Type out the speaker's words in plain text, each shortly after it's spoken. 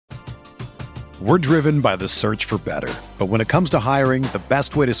We're driven by the search for better. But when it comes to hiring, the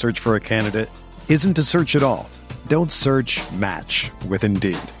best way to search for a candidate isn't to search at all. Don't search, match with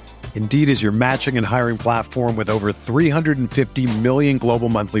Indeed. Indeed is your matching and hiring platform with over 350 million global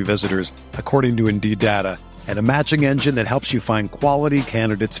monthly visitors, according to Indeed data, and a matching engine that helps you find quality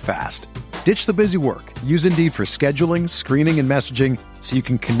candidates fast. Ditch the busy work. Use Indeed for scheduling, screening, and messaging so you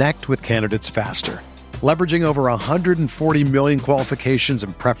can connect with candidates faster. Leveraging over 140 million qualifications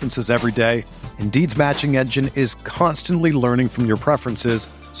and preferences every day, Indeed's matching engine is constantly learning from your preferences,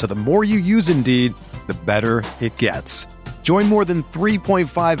 so the more you use Indeed, the better it gets. Join more than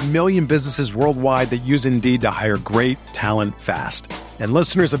 3.5 million businesses worldwide that use Indeed to hire great talent fast. And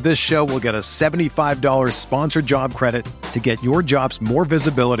listeners of this show will get a $75 sponsored job credit to get your jobs more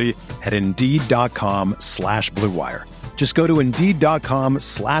visibility at Indeed.com/Blue Wire. Just go to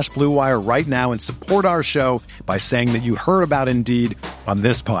Indeed.com/Blue Wire right now and support our show by saying that you heard about Indeed on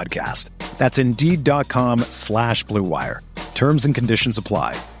this podcast. That's Indeed.com/Blue Wire. Terms and conditions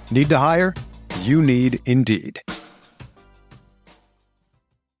apply. Need to hire? You need Indeed.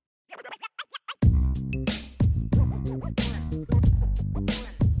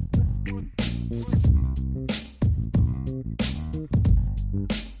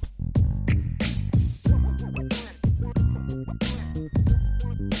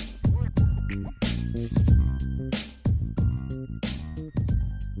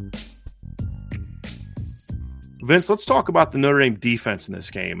 Vince, let's talk about the Notre Dame defense in this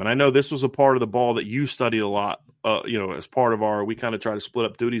game. And I know this was a part of the ball that you studied a lot, as part of we kind of try to split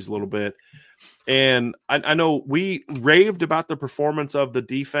up duties a little bit. And I know we raved about the performance of the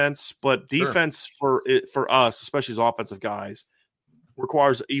defense, but defense for us, especially as offensive guys,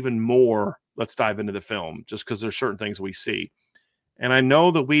 requires even more. Let's dive into the film just because there's certain things we see. And I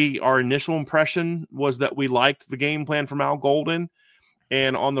know that our initial impression was that we liked the game plan from Al Golden.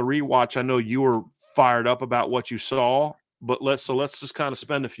 And on the rewatch, I know you were fired up about what you saw, but let's just kind of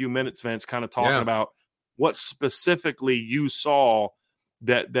spend a few minutes, Vince, kind of talking about what specifically you saw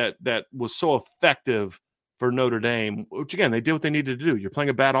that was so effective for Notre Dame, which again, they did what they needed to do. You're playing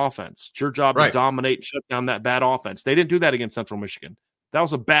a bad offense. It's your job to dominate and shut down that bad offense. They didn't do that against Central Michigan. That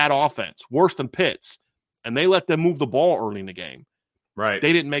was a bad offense, worse than Pitt's, and they let them move the ball early in the game. Right.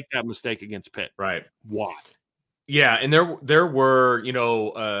 They didn't make that mistake against Pitt. Right. Why? Yeah, and there were,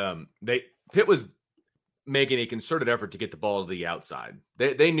 Pitt was making a concerted effort to get the ball to the outside.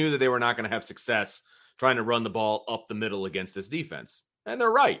 They knew that they were not going to have success trying to run the ball up the middle against this defense, and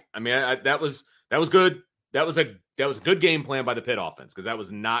they're right. I mean, that was good. That was a good game plan by the Pitt offense because that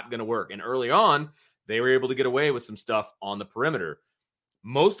was not going to work. And early on, they were able to get away with some stuff on the perimeter.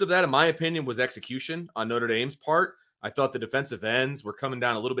 Most of that, in my opinion, was execution on Notre Dame's part. I thought the defensive ends were coming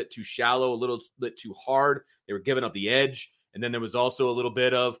down a little bit too shallow, a little bit too hard. They were giving up the edge. And then there was also a little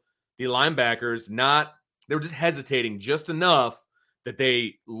bit of the linebackers they were just hesitating just enough that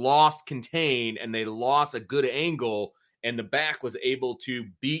they lost contain and they lost a good angle. And the back was able to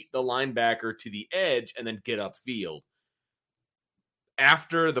beat the linebacker to the edge and then get upfield.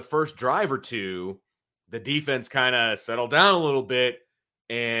 After the first drive or two, the defense kind of settled down a little bit.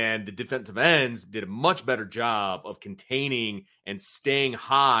 And the defensive ends did a much better job of containing and staying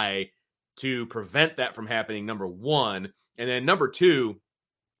high to prevent that from happening, number one. And then number two,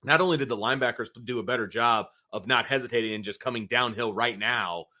 not only did the linebackers do a better job of not hesitating and just coming downhill right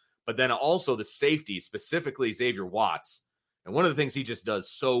now, but then also the safety, specifically Xavier Watts. And one of the things he just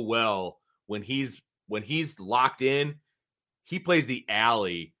does so well when he's locked in, he plays the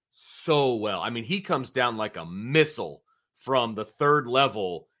alley so well. I mean, he comes down like a missile from the third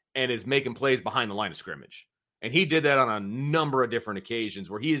level and is making plays behind the line of scrimmage. And he did that on a number of different occasions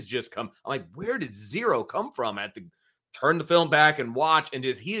where he has just come, I'm like, where did Zero come from? Turn the film back and watch, and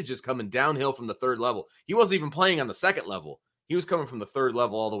he is just coming downhill from the third level. He wasn't even playing on the second level. He was coming from the third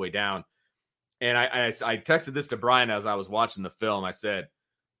level all the way down. And I texted this to Brian as I was watching the film. I said,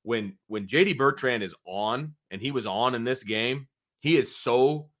 when J.D. Bertrand is on, and he was on in this game, he is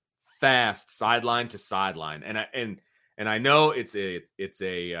so fast sideline to sideline. And I know it's a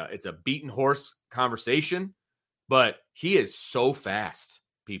beaten horse conversation, but he is so fast,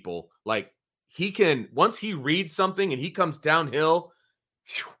 people. Like, he can, once he reads something and he comes downhill,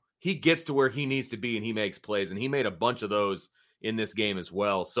 he gets to where he needs to be and he makes plays. And he made a bunch of those in this game as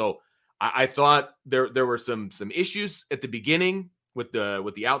well. So I thought there were some issues at the beginning with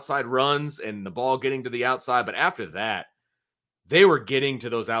the outside runs and the ball getting to the outside. But after that, they were getting to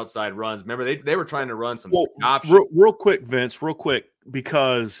those outside runs. Remember, they were trying to run some options. Real quick, Vince,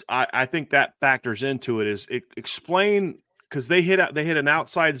 because I think that factors into it. Explain, because they hit an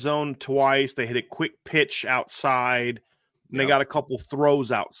outside zone twice. They hit a quick pitch outside. and they got a couple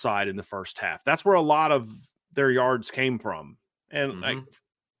throws outside in the first half. That's where a lot of their yards came from. And like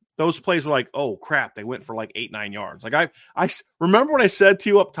those plays were like, oh crap, they went for like 8-9 yards. Like I remember when I said to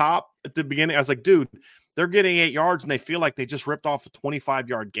you up top at the beginning, I was like, dude, they're getting 8 yards and they feel like they just ripped off a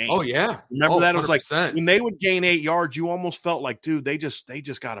 25-yard gain. Oh yeah. Remember that? It was 100%. like when they would gain 8 yards, you almost felt like, dude, they just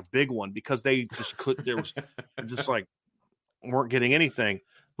got a big one because they just could. There was just like weren't getting anything.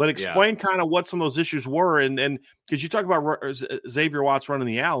 But explain kind of what some of those issues were, and because you talk about Xavier Watts running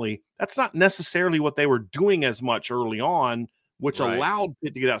the alley, that's not necessarily what they were doing as much early on, which allowed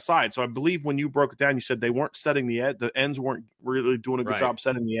Pitt to get outside. So I believe when you broke it down, you said they weren't setting the edge. The ends weren't really doing a good job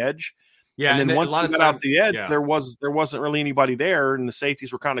setting the edge. Yeah, and then once they got out to the edge, there wasn't really anybody there, and the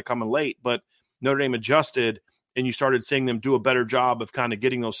safeties were kind of coming late. But Notre Dame adjusted, and you started seeing them do a better job of kind of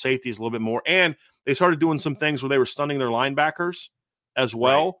getting those safeties a little bit more, and they started doing some things where they were stunning their linebackers as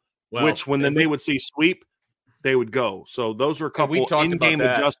well, which when then they would see sweep, they would go. So those were a couple in-game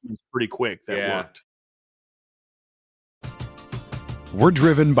adjustments pretty quick that worked. We're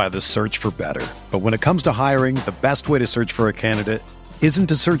driven by the search for better. But when it comes to hiring, the best way to search for a candidate isn't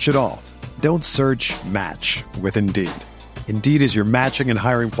to search at all. Don't search, match with Indeed. Indeed is your matching and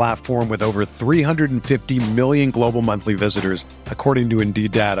hiring platform with over 350 million global monthly visitors, according to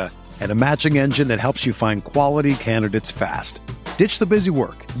Indeed data, and a matching engine that helps you find quality candidates fast. Ditch the busy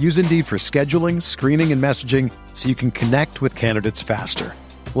work. Use Indeed for scheduling, screening, and messaging so you can connect with candidates faster.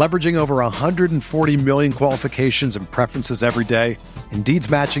 Leveraging over 140 million qualifications and preferences every day, Indeed's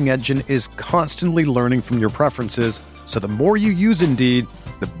matching engine is constantly learning from your preferences, so the more you use Indeed,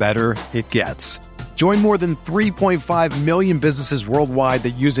 the better it gets. Join more than 3.5 million businesses worldwide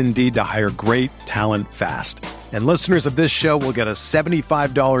that use Indeed to hire great talent fast. And listeners of this show will get a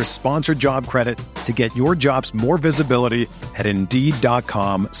 $75 sponsored job credit to get your jobs more visibility at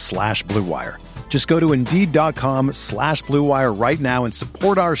Indeed.com/Blue Wire. Just go to Indeed.com/Blue Wire right now and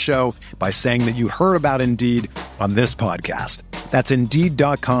support our show by saying that you heard about Indeed on this podcast. That's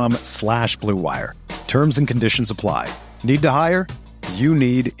Indeed.com/Blue Wire. Terms and conditions apply. Need to hire? You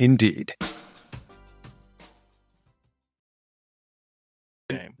need Indeed.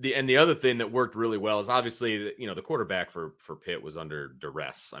 And the other thing that worked really well is obviously, the quarterback for Pitt was under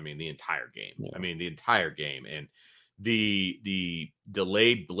duress. I mean, the entire game. Yeah. And the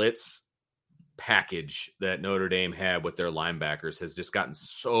delayed blitz package that Notre Dame had with their linebackers has just gotten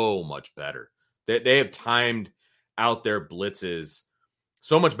so much better. They have timed out their blitzes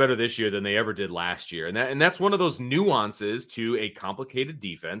so much better this year than they ever did last year. And that's one of those nuances to a complicated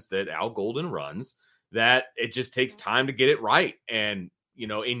defense that Al Golden runs, that it just takes time to get it right. And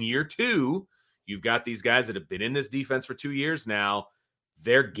in year 2, you've got these guys that have been in this defense for 2 years now.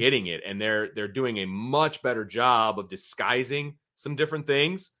 They're getting it, and they're doing a much better job of disguising some different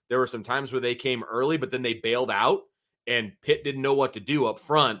things. There were some times where they came early, but then they bailed out, and Pitt didn't know what to do up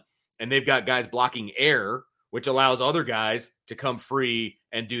front, and they've got guys blocking air, which allows other guys to come free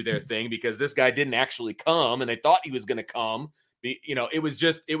and do their thing, because this guy didn't actually come, and they thought he was going to come. It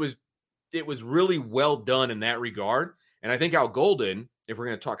was really well done in that regard. And I think Al Golden, if we're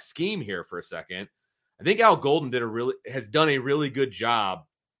going to talk scheme here for a second, I think Al Golden has done a really good job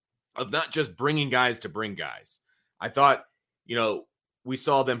of not just bringing guys to bring guys. I thought, we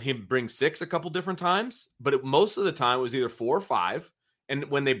saw him bring 6 a couple different times, but most of the time it was either 4 or 5. And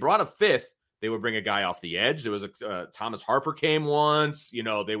when they brought a 5th, they would bring a guy off the edge. There was Thomas Harper came once.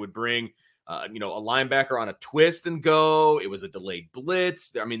 They would bring a linebacker on a twist and go. It was a delayed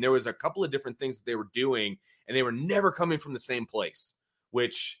blitz. I mean, there was a couple of different things that they were doing, and they were never coming from the same place,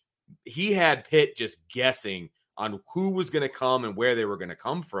 which he had Pitt just guessing on who was going to come and where they were going to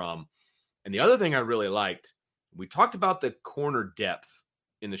come from. And the other thing I really liked, we talked about the corner depth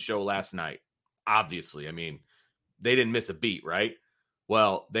in the show last night. Obviously, I mean, they didn't miss a beat, right?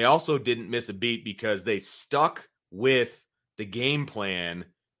 Well, they also didn't miss a beat because they stuck with the game plan,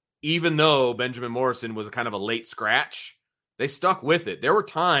 even though Benjamin Morrison was kind of a late scratch. They stuck with it. There were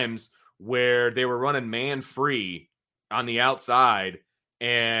times where they were running man free on the outside,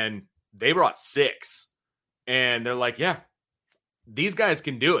 and they brought 6. And they're like, yeah, these guys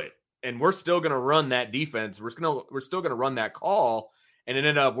can do it. And we're still going to run that defense. We're still going to run that call. And it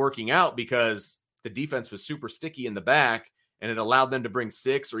ended up working out because the defense was super sticky in the back, and it allowed them to bring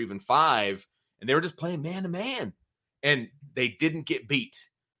 6 or even 5. And they were just playing man to man, and they didn't get beat.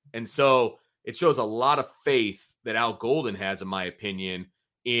 And so it shows a lot of faith that Al Golden has, in my opinion,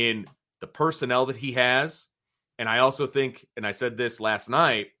 in the personnel that he has. And I also think, and I said this last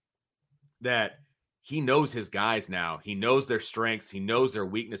night, that he knows his guys now. He knows their strengths. He knows their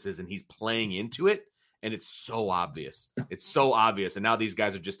weaknesses, and he's playing into it. And it's so obvious. It's so obvious. And now these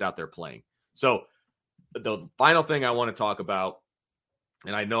guys are just out there playing. So the final thing I want to talk about,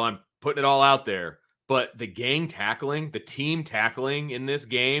 and I know I'm putting it all out there, but the gang tackling, the team tackling in this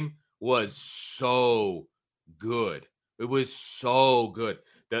game was so good. It was so good.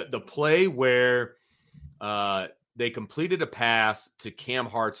 The play where they completed a pass to Cam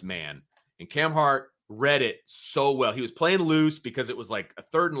Hart's man, and Cam Hart read it so well. He was playing loose because it was like a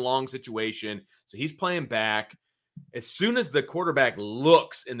 3rd and long situation. So he's playing back. As soon as the quarterback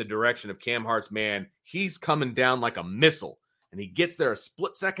looks in the direction of Cam Hart's man, he's coming down like a missile, and he gets there a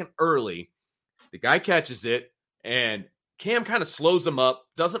split second early. The guy catches it, and Cam kind of slows him up,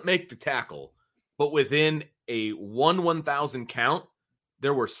 doesn't make the tackle, but within a 1/1000 count,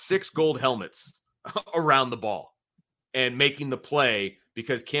 there were 6 gold helmets around the ball and making the play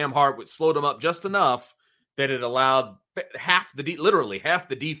because Cam Hart slowed him up just enough that it allowed literally half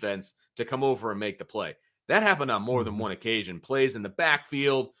the defense to come over and make the play. That happened on more than one occasion. Plays in the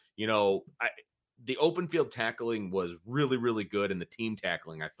backfield, the open field tackling was really, really good, and the team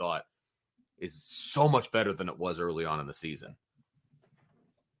tackling, I thought, is so much better than it was early on in the season.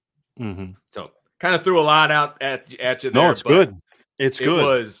 Mm-hmm. So kind of threw a lot out at you there. No, it's good. It's good.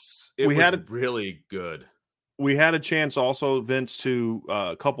 It was really good. We had a chance also, Vince, to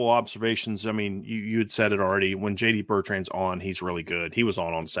a couple observations. I mean, you had said it already. When J.D. Bertrand's on, he's really good. He was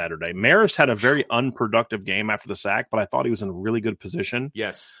on Saturday. Maris had a very unproductive game after the sack, but I thought he was in a really good position.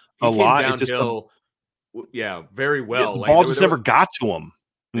 Yes. He came downhill. Very well. The ball just never got to him.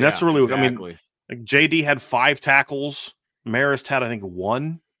 And that's really, exactly. Like J.D. had 5 tackles. Marist had, I think,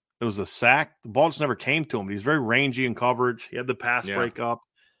 1. It was the sack. The ball just never came to him. He's very rangy in coverage. He had the pass break up.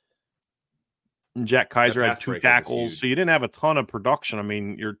 And Jack Kaiser had 2 tackles. So you didn't have a ton of production. I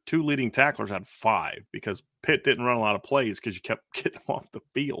mean, your 2 leading tacklers had 5 because Pitt didn't run a lot of plays because you kept getting them off the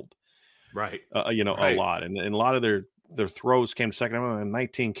field. Right. A lot. And a lot of their throws came second. I mean,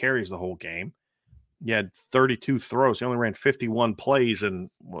 19 carries the whole game. You had 32 throws. He only ran 51 plays,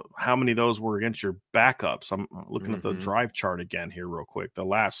 and how many of those were against your backups? I'm looking at the drive chart again here real quick. The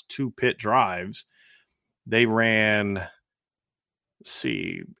last 2 Pitt drives, they ran,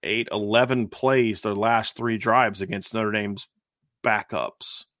 11 plays their last 3 drives against Notre Dame's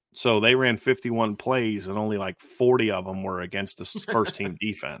backups. So they ran 51 plays, and only like 40 of them were against the first-team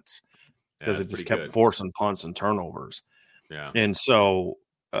defense because it just kept forcing punts and turnovers. Yeah. And so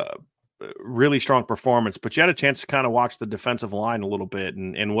really strong performance, but you had a chance to kind of watch the defensive line a little bit.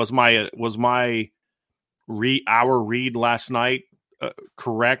 And was our read last night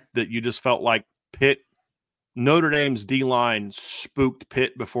correct that you just felt like Notre Dame's D-line spooked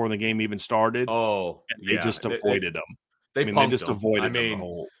Pitt before the game even started? Oh, and they just avoided them. They just avoided them the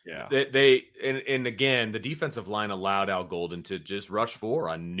whole. Yeah, and again, the defensive line allowed Al Golden to just rush 4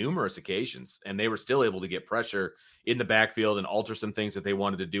 on numerous occasions, and they were still able to get pressure in the backfield and alter some things that they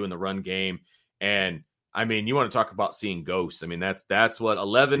wanted to do in the run game. And I mean, you want to talk about seeing ghosts? I mean, that's what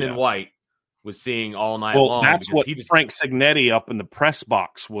 11 and White was seeing all night long. That's what Frank Signetti up in the press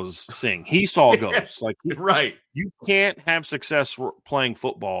box was seeing. He saw ghosts. Right. You can't have success playing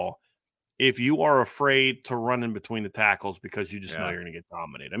football if you are afraid to run in between the tackles because you just know you're going to get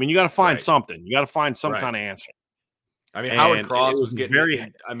dominated. I mean, you got to find something. You got to find some kind of answer. I mean, Howard Cross was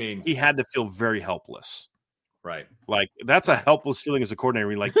getting he had to feel very helpless. Right. Like, that's a helpless feeling as a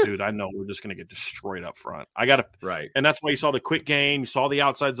coordinator. You're like, dude, I know we're just going to get destroyed up front. I got to. Right. And that's why you saw the quick game. You saw the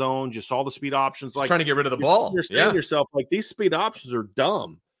outside zones. You saw the speed options. Like, trying to get rid of the ball. You're saying to yourself, like, these speed options are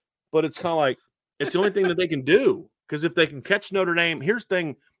dumb. But it's kind of like, it's the only thing that they can do. Because if they can catch Notre Dame, here's the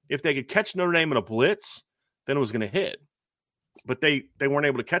thing. If they could catch Notre Dame in a blitz, then it was going to hit. But they weren't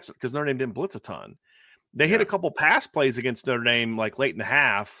able to catch it because Notre Dame didn't blitz a ton. They hit a couple pass plays against Notre Dame, like late in the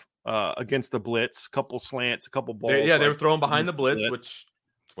half against the blitz, a couple slants, a couple balls. They were throwing behind the blitz, which is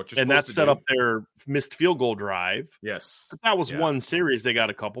what you're and supposed that set do. up their missed field goal drive. Yes. But that was one series. They got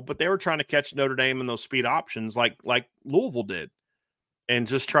a couple, but they were trying to catch Notre Dame in those speed options like Louisville did. And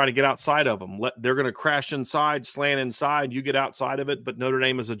just try to get outside of them. They're going to crash inside, slant inside. You get outside of it, but Notre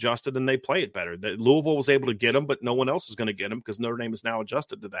Dame is adjusted and they play it better. Louisville was able to get them, but no one else is going to get them because Notre Dame is now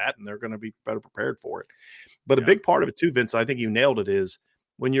adjusted to that, and they're going to be better prepared for it. But a big part of it too, Vince, I think you nailed it, is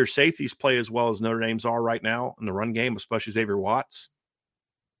when your safeties play as well as Notre Dame's are right now in the run game, especially Xavier Watts,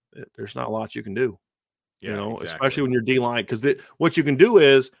 there's not a lot you can do. Especially when you're D-line. Because what you can do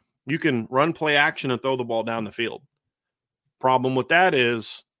is you can run play action and throw the ball down the field. Problem with that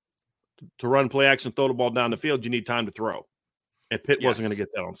is to run play action, throw the ball down the field, you need time to throw. And Pitt wasn't going to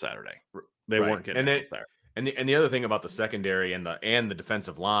get that on Saturday. They weren't getting that on Saturday. And the other thing about the secondary and the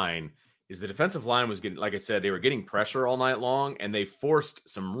defensive line is the defensive line was getting, like I said, they were getting pressure all night long, and they forced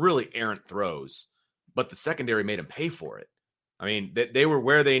some really errant throws, but the secondary made them pay for it. I mean, they were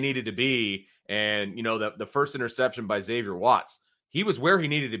where they needed to be, And, the first interception by Xavier Watts, he was where he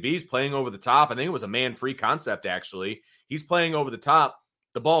needed to be. He's playing over the top. I think it was a man-free concept, actually. He's playing over the top.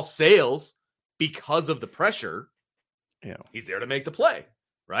 The ball sails because of the pressure. Yeah. He's there to make the play,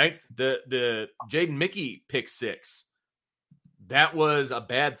 right? The Jaden Mickey pick six, that was a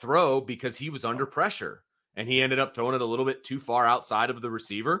bad throw because he was under pressure, and he ended up throwing it a little bit too far outside of the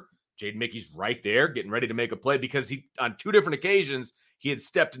receiver. Jaden Mickey's right there getting ready to make a play because he, on two different occasions, he had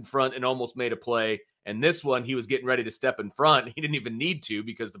stepped in front and almost made a play. And this one, he was getting ready to step in front. He didn't even need to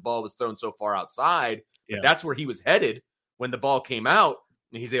because the ball was thrown so far outside. Yeah. But that's where he was headed when the ball came out,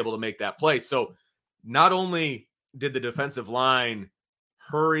 and he's able to make that play. So not only did the defensive line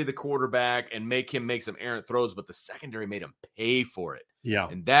hurry the quarterback and make him make some errant throws, but the secondary made him pay for it. Yeah.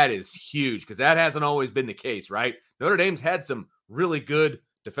 And that is huge because that hasn't always been the case, right? Notre Dame's had some really good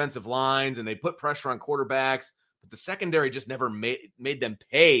defensive lines and they put pressure on quarterbacks, but the secondary just never made them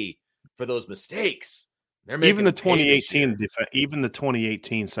pay for those mistakes. Even the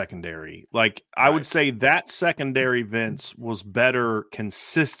 2018 secondary, like I would say that secondary, Vince, was better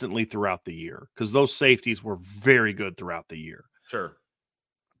consistently throughout the year because those safeties were very good throughout the year. Sure.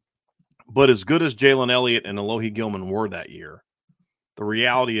 But as good as Jalen Elliott and Alohi Gilman were that year, the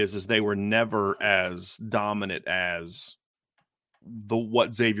reality is they were never as dominant as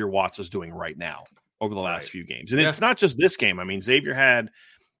what Xavier Watts is doing right now over the last few games. And it's not just this game. I mean, Xavier had,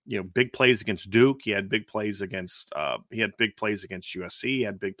 big plays against Duke. He had big plays against USC. He had big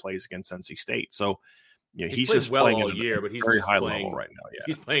plays against NC State. So, he's just well playing all year, but he's very just high playing, level right now. Yeah.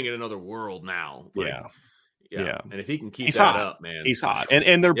 He's playing in another world now. Yeah. And if he can keep he's that hot. up, man, he's hot.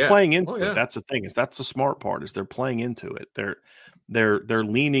 And they're playing into it. That's the thing. That's the smart part is they're playing into it. They're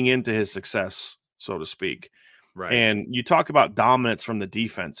leaning into his success, so to speak. Right. And you talk about dominance from the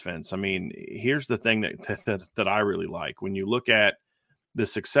defense, Vince. I mean, here's the thing that I really like. When you look at the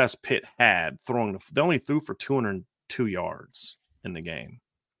success Pitt had they only threw for 202 yards in the game,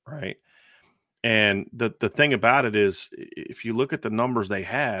 right? And the thing about it is, if you look at the numbers they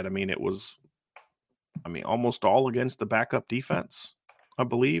had, it was almost all against the backup defense, I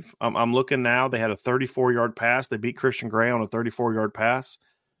believe. I'm looking now. They had a 34-yard pass. They beat Christian Gray on a 34-yard pass.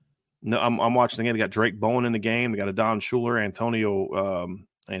 No, I'm watching the game. They got Drake Bowen in the game. They got Adon Schuler, Antonio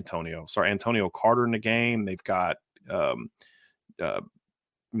Carter in the game. They've got, I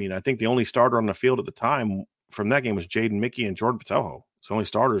think the only starter on the field at the time from that game was Jaden Mickey and Jordan Patelho. It's the only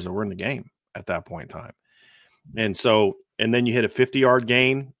starters that were in the game at that point in time. And then you hit a 50-yard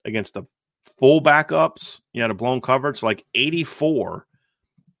gain against the full backups. You had a blown coverage, like 84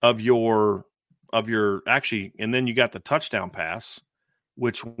 of your actually, and then you got the touchdown pass,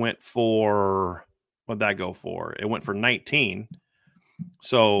 which went for, what'd that go for? It went for 19.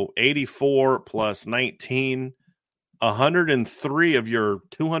 So 84 plus 19, 103 of your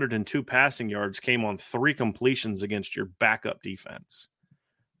 202 passing yards came on 3 completions against your backup defense.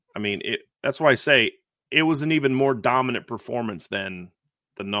 That's why I say it was an even more dominant performance than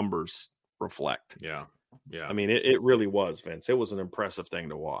the numbers reflect. Yeah. It really was, Vince. It was an impressive thing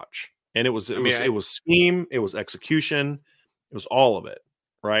to watch. And it was scheme, it was execution, it was all of it,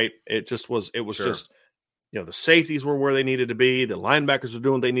 right? It was just, the safeties were where they needed to be, the linebackers were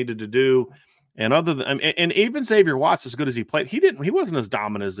doing what they needed to do. And and even Xavier Watts, as good as he played, he wasn't as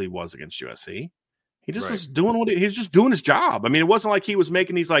dominant as he was against USC. He just was doing he's just doing his job. It wasn't like he was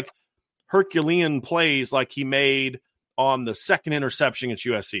making these like Herculean plays like he made on the second interception against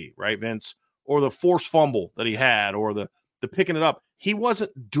USC, right, Vince? Or the forced fumble that he had, or the picking it up. He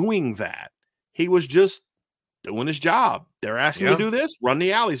wasn't doing that. He was just doing his job. They're asking him to do this, run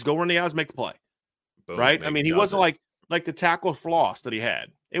the alleys, go run the alleys, make the play. Boom, right? He wasn't like the tackle for loss that he had.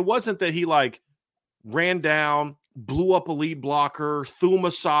 It wasn't that he ran down, blew up a lead blocker, threw him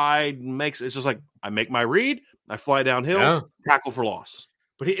aside, it's just like, I make my read, I fly downhill, tackle for loss.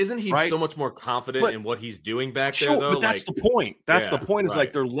 But isn't he so much more confident in what he's doing back there, though? But that's the point. That's the point. Is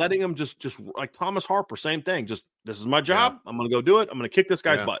like they're letting him just like Thomas Harper, same thing. Just, this is my job. I'm going to go do it. I'm going to kick this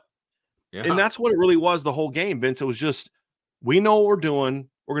guy's butt. Yeah. And that's what it really was the whole game, Vince. It was just, we know what we're doing.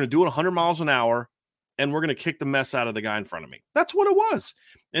 We're going to do it 100 miles an hour, and we're going to kick the mess out of the guy in front of me. That's what it was.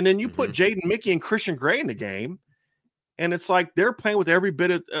 And then you put Jaden Mickey and Christian Gray in the game, and it's like they're playing with every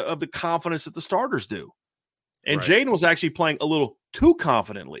bit of the confidence that the starters do. And Jaden was actually playing a little too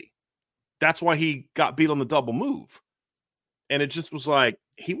confidently. That's why he got beat on the double move. And it just was like,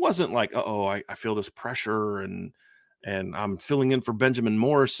 he wasn't like, I feel this pressure and I'm filling in for Benjamin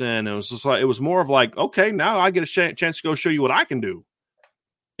Morrison. It was just like, it was more of like, okay, now I get a chance to go show you what I can do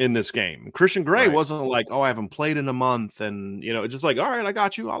in this game. Christian Gray wasn't like, I haven't played in a month. And, it's just like, all right, I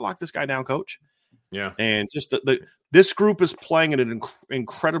got you. I'll lock this guy down, coach. Yeah. And just This group is playing it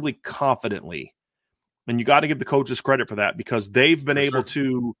incredibly confidently, and you got to give the coaches credit for that because they've been able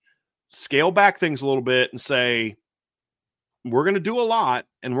to scale back things a little bit and say, we're going to do a lot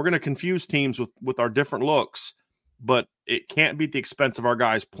and we're going to confuse teams with our different looks, but it can't be at the expense of our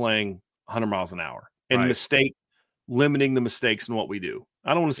guys playing 100 miles an hour and limiting the mistakes in what we do.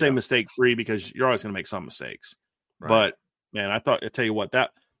 I don't want to say mistake free because you're always going to make some mistakes, but man, I tell you what,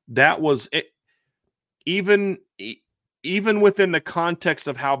 that was it. Even within the context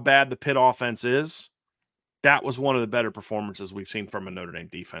of how bad the Pitt offense is, that was one of the better performances we've seen from a Notre Dame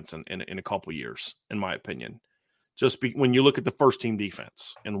defense in a couple years, in my opinion. When you look at the first team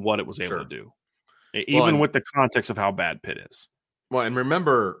defense and what it was able to do, even with the context of how bad Pitt is. Well, and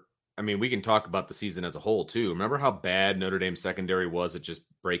remember, I mean, we can talk about the season as a whole too. Remember how bad Notre Dame secondary was at just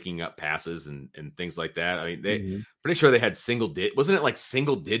breaking up passes and things like that. I mean, pretty sure they had wasn't it like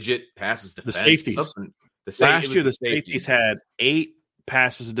single digit passes defense? The safeties. Last year, the safeties had 8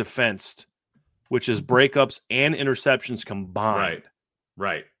 passes defensed, which is breakups and interceptions combined.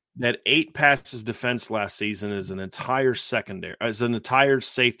 Right. That 8 passes defense last season is an entire secondary, as an entire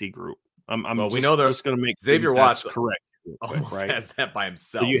safety group. We know they're just going to make Xavier Watts correct. Almost has that by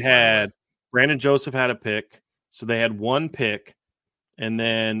himself. So you had Brandon Joseph had a pick, so they had 1 pick, and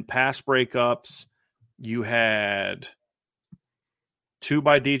then pass breakups. You had 2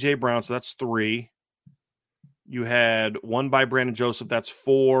 by DJ Brown, so that's 3. You had 1 by Brandon Joseph, that's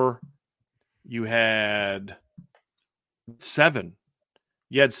 4. You had 7.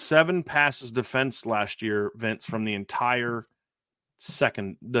 You had 7 passes defense last year, Vince, from the entire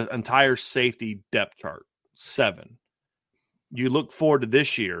safety depth chart. 7. You look forward to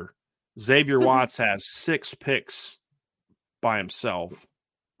this year, Xavier Watts has 6 picks by himself.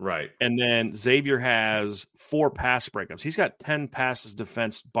 Right. And then Xavier has 4 pass breakups. He's got 10 passes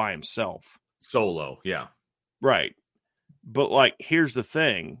defense by himself. Solo, yeah. Right. But, like, here's the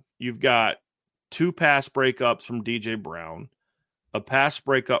thing. You've got 2 pass breakups from DJ Brown, a pass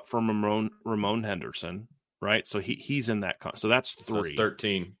breakup from Ramon Henderson, right? So he's in that. So that's 3. So that's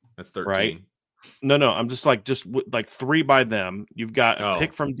 13. That's 13. Right? No. I'm just like 3 by them. You've got a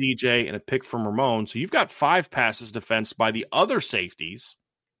pick from DJ and a pick from Ramon. So you've got 5 passes defense by the other safeties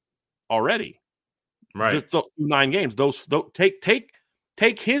already. Right. 9 games. Those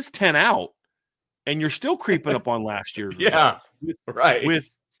take his 10 out, and you're still creeping up on last year's. Yeah. Right.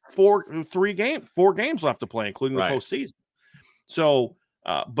 With 4 games left to play, including the postseason. So,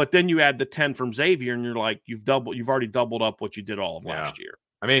 but then you add the 10 from Xavier, and you're like, you've already doubled up what you did all of last year.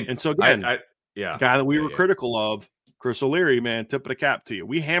 I mean, and so again, guy that we were critical of, Chris O'Leary, man, tip of the cap to you.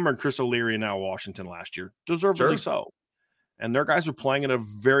 We hammered Chris O'Leary in Washington last year, deservedly so. And their guys are playing at a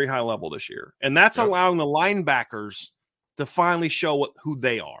very high level this year, and that's allowing the linebackers to finally show who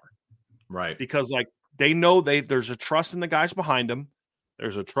they are, right? Because like they know there's a trust in the guys behind them,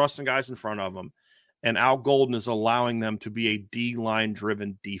 there's a trust in guys in front of them. And Al Golden is allowing them to be a D-line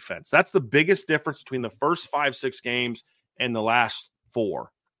driven defense. That's the biggest difference between the first 5-6 games and the last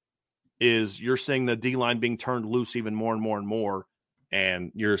 4 is you're seeing the D-line being turned loose even more and more and more.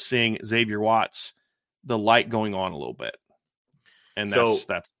 And you're seeing Xavier Watts, the light going on a little bit. And that's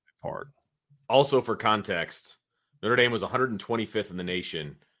the part. Also for context, Notre Dame was 125th in the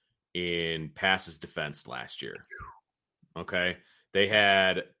nation in passes defense last year. Okay. They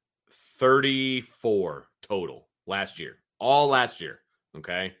had 34 total last year, all last year.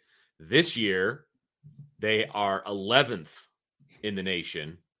 Okay. This year, they are 11th in the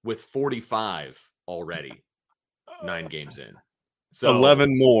nation with 45 already, 9 games in. So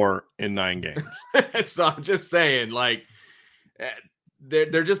 11 more in 9 games. So I'm just saying, like,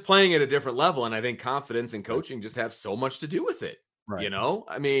 they're just playing at a different level. And I think confidence and coaching just have so much to do with it. Right. You know,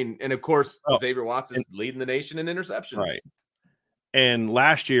 I mean, and of course, Xavier Watts is leading the nation in interceptions. Right. And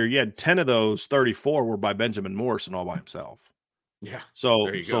last year, you had 10 of those 34 were by Benjamin Morrison all by himself. Yeah. So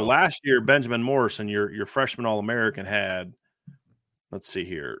last year, Benjamin Morrison, your freshman All-American, had, let's see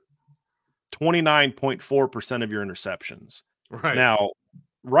here, 29.4% of your interceptions. Right. Now,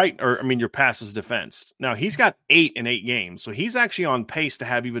 your passes defense. Now, he's got 8 in 8 games. So he's actually on pace to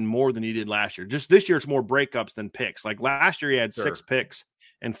have even more than he did last year. Just this year, it's more breakups than picks. Like last year, he had 6 picks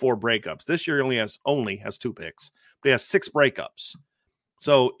and 4 breakups. This year, he only has 2 picks, but he has 6 breakups.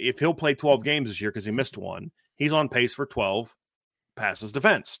 So if he'll play 12 games this year because he missed one, he's on pace for 12 passes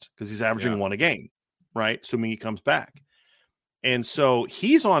defensed because he's averaging 1 a game, right? Assuming he comes back. And so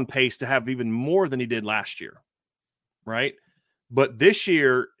he's on pace to have even more than he did last year, right? But this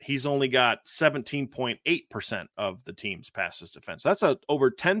year, he's only got 17.8% of the team's passes defense. That's a over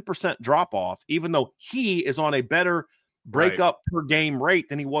 10% drop-off, even though he is on a better breakup per game rate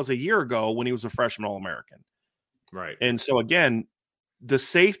than he was a year ago when he was a freshman All-American. Right. And so again, the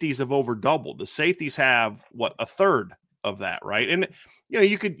safeties have over doubled. The safeties have a third of that, right? And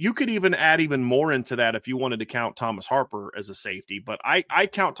you could even add even more into that if you wanted to count Thomas Harper as a safety, but I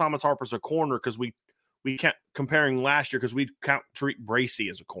count Thomas Harper as a corner because we can't comparing last year because we count Tariq Bracy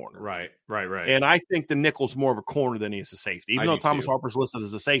as a corner. Right. And I think the nickel's more of a corner than he is a safety. Even though Thomas too. Harper's listed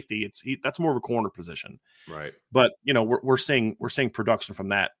as a safety, that's more of a corner position. Right. But we're seeing production from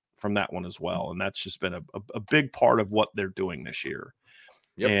that one as well, and that's just been a big part of what they're doing this year.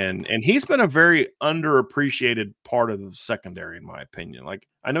 Yep. And he's been a very underappreciated part of the secondary, in my opinion. Like,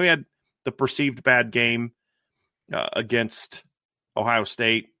 I know he had the perceived bad game against Ohio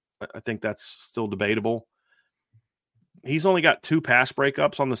State. I think that's still debatable. He's only got 2 pass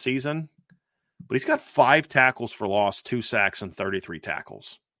breakups on the season, but he's got 5 tackles for loss, 2 sacks, and 33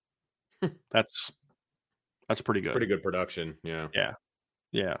 tackles. That's pretty good. Pretty good production. Yeah. I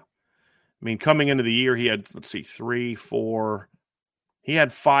mean, coming into the year, he had, 3, 4. He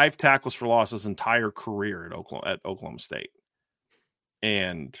had 5 tackles for loss his entire career at Oklahoma State.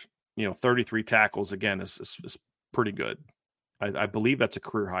 And, 33 tackles, again, is pretty good. I believe that's a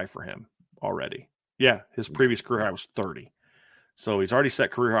career high for him already. Yeah, his previous career high was 30. So he's already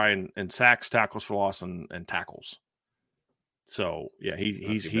set career high in sacks, tackles for loss, and tackles. So, yeah,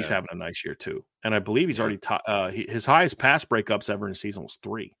 he's having a nice year too. And I believe he's already his highest pass breakups ever in a season was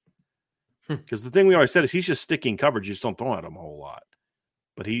 3. Because the thing we always said is he's just sticking coverage. You just don't throw at him a whole lot.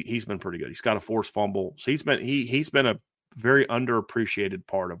 But he's been pretty good. He's got a forced fumble. So he's been a very underappreciated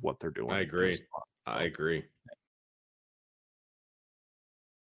part of what they're doing. I agree. I agree.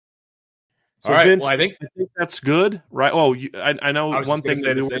 So all right. Vince, Well, I think that's good, right? Oh, I know one thing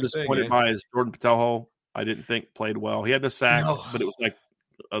that we were disappointed by is Jordan Patelho. I didn't think played well. He had the sack, but it was like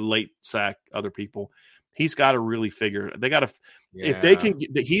a late sack. Other people, he's got to really figure. They got to if they can.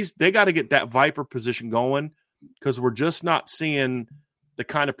 They got to get that Viper position going because we're just not seeing the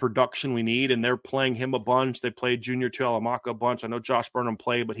kind of production we need. And they're playing him a bunch. They played Junior Tuihalamaka a bunch. I know Josh Burnham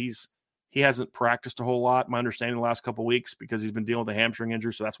played, but he hasn't practiced a whole lot. My understanding the last couple of weeks because he's been dealing with a hamstring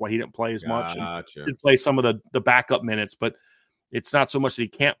injury, so that's why he didn't play as much. Gotcha. He did play some of the backup minutes, but it's not so much that he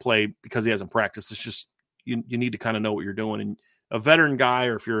can't play because he hasn't practiced. It's just you need to kind of know what you're doing. And a veteran guy,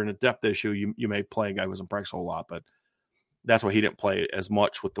 or if you're in a depth issue, you may play a guy who hasn't practiced a whole lot, but that's why he didn't play as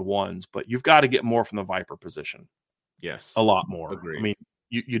much with the ones. But you've got to get more from the Viper position. Yes, a lot more. Agreed. I mean,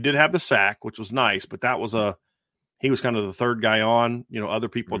 you did have the sack, which was nice, but that was he was kind of the third guy on. Other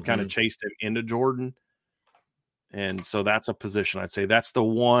people had kind of chased him into Jordan. And so that's a position I'd say that's the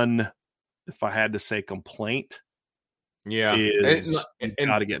one, if I had to say complaint. Yeah. And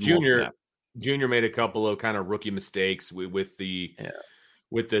got to get Junior made a couple of kind of rookie mistakes with the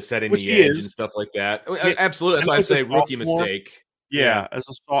setting which the edge and stuff like that. Absolutely. That's why I say rookie mistake. Yeah.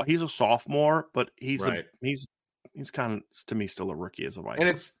 He's a sophomore, but he's kind of, to me, still a rookie as a Viper.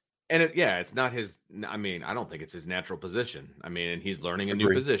 It's not his. I mean, I don't think it's his natural position. I mean, and he's learning a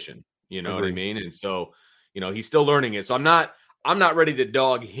new position. You know what I mean? And so, he's still learning it. So I'm not ready to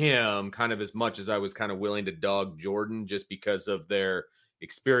dog him kind of as much as I was kind of willing to dog Jordan just because of their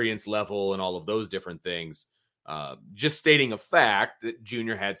experience level and all of those different things. Just stating a fact that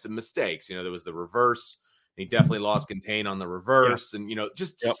Junior had some mistakes. There was the reverse. He definitely lost contain on the reverse, and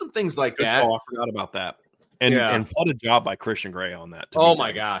just some things like that. Oh, I forgot about that. And what a job by Christian Gray on that. Oh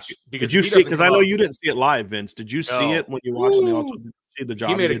my gosh! Did you see? Because I know you didn't see it live, Vince. Did you see it when you watched the auto? Did you see the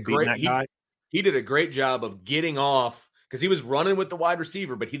job he did a great job of getting off because he was running with the wide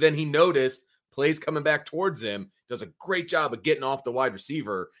receiver, but he noticed plays coming back towards him. Does a great job of getting off the wide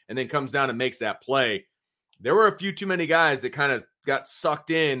receiver, and then comes down and makes that play. There were a few too many guys that kind of got sucked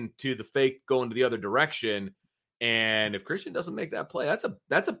in to the fake going to the other direction, and if Christian doesn't make that play,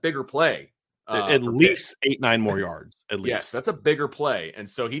 that's a bigger play. At least 8-9 more yards. At least. Yes, that's a bigger play. And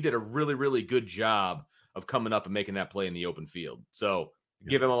so he did a really, really good job of coming up and making that play in the open field. So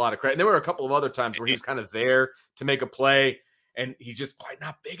give him a lot of credit. And there were a couple of other times where he was kind of there to make a play, and he's just quite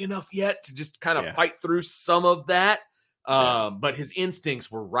not big enough yet to just kind of fight through some of that. But his instincts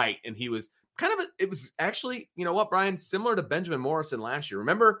were right. And he was it was actually, you know what, Brian, similar to Benjamin Morrison last year.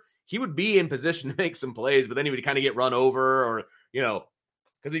 Remember, he would be in position to make some plays, but then he would kind of get run over or,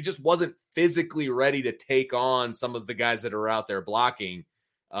 because he just wasn't physically ready to take on some of the guys that are out there blocking.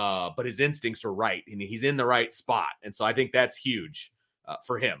 But his instincts are right, and he's in the right spot. And so I think that's huge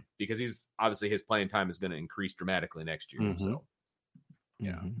for him because he's obviously his playing time is going to increase dramatically next year. Mm-hmm. So,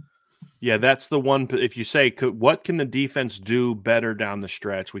 yeah, that's the one. If you say, what can the defense do better down the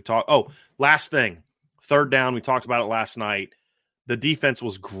stretch? Last thing, third down. We talked about it last night. The defense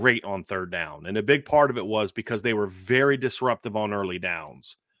was great on third down. And a big part of it was because they were very disruptive on early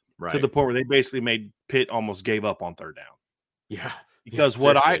downs to the point where they basically made Pitt almost gave up on third down. Yeah. Because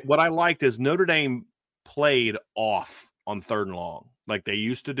Yeah, what I liked is Notre Dame played off on third and long like they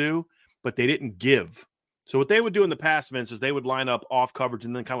used to do, but they didn't give. So what they would do in the past, Vince, is they would line up off coverage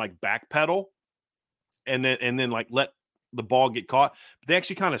and then kind of like backpedal and then like let the ball get caught. But they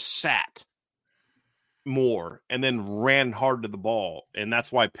actually kind of sat more and then ran hard to the ball. And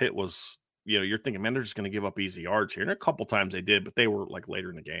that's why Pitt was, you're thinking, man, they're just going to give up easy yards here. And a couple times they did, but they were like later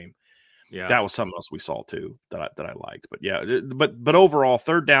in the game. Yeah. That was something else we saw too that I liked. But yeah, but overall,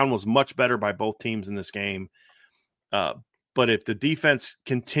 third down was much better by both teams in this game. But if the defense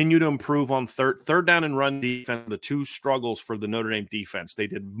continue to improve on third down and run defense, the two struggles for the Notre Dame defense, they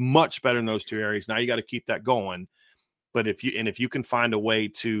did much better in those two areas. Now you got to keep that going. But if you can find a way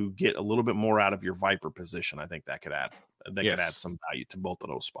to get a little bit more out of your Viper position, I think that could add some value to both of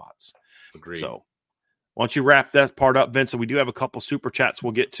those spots. Agreed. So once you wrap that part up, Vincent, we do have a couple super chats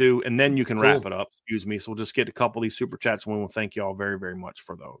we'll get to, and then you can wrap it up. Excuse me. So we'll just get a couple of these super chats, and we'll thank you all very, very much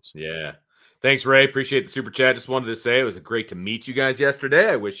for those. Yeah. Thanks, Ray. Appreciate the super chat. Just wanted to say it was great to meet you guys yesterday.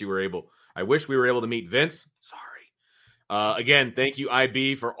 I wish we were able to meet Vince. Sorry. Again, thank you,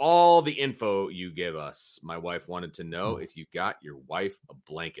 IB, for all the info you gave us. My wife wanted to know if you got your wife a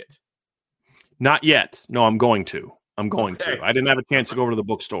blanket. Not yet. No, I'm going to. I didn't have a chance to go over to the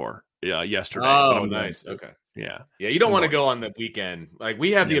bookstore yesterday. Oh, nice. Okay. Yeah. Yeah, you don't want to go on the weekend. Like,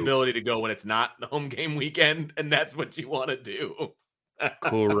 we have the ability to go when it's not the home game weekend, and that's what you want to do.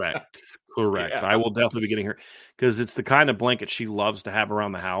 Correct. Yeah. I will definitely be getting her because it's the kind of blanket she loves to have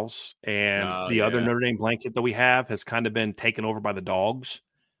around the house. And other Notre Dame blanket that we have has kind of been taken over by the dogs.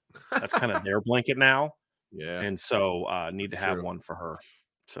 That's kind of their blanket now. Yeah. And so need to have one for her.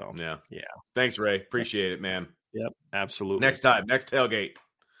 So, yeah. Thanks, Ray. Appreciate it, man. Yep, absolutely. Next tailgate.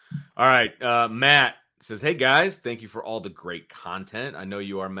 All right. Matt says, hey, guys, thank you for all the great content. I know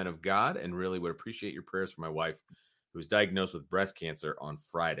you are men of God and really would appreciate your prayers for my wife, who was diagnosed with breast cancer on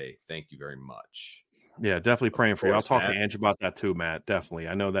Friday. Thank you very much. Yeah, definitely praying for you. I'll talk to Ange about that too, Matt. Definitely.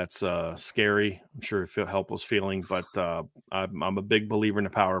 I know that's scary. I'm sure it helpless feeling, but I'm a big believer in the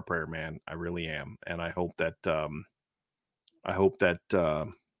power of prayer, man. I really am. And I hope that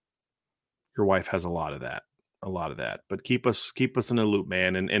your wife has a lot of that. But keep us in the loop,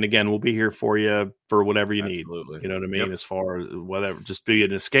 man. And again, we'll be here for you for whatever you need. You know what I mean? Yep. As far as whatever, just be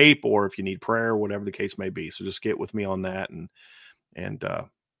an escape or if you need prayer, whatever the case may be. So just get with me on that. And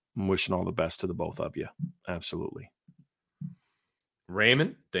I'm wishing all the best to the both of you. Absolutely.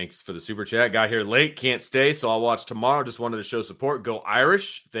 Raymond, thanks for the super chat. Got here late, can't stay, so I'll watch tomorrow. Just wanted to show support. Go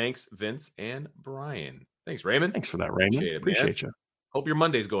Irish. Thanks, Vince and Brian. Thanks, Raymond. Thanks for that, Raymond. Appreciate you. Hope your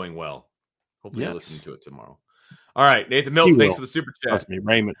Monday's going well. Hopefully you're listening to it tomorrow. All right, Nathan Milton, thanks for the super chat. Trust me,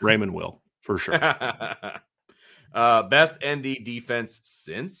 Raymond will, for sure. Best ND defense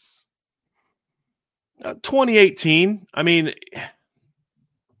since 2018. I mean,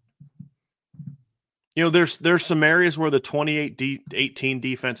 there's some areas where the 2018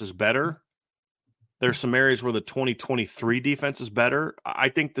 defense is better. There's some areas where the 2023 defense is better. I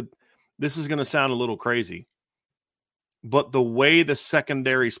think that this is going to sound a little crazy, but the way the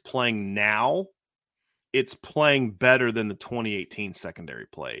secondary's playing now, it's playing better than the 2018 secondary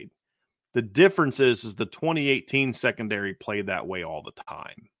played. The difference is the 2018 secondary played that way all the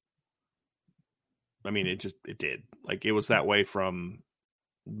time. I mean, it did. Like, it was that way from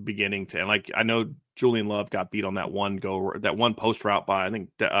beginning to, and like, I know Julian Love got beat on that one post route by, I think,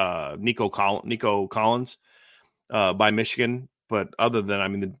 Nico Collins by Michigan. But other than, I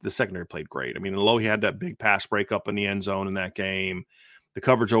mean, the secondary played great. I mean, Alohi had that big pass breakup in the end zone in that game. The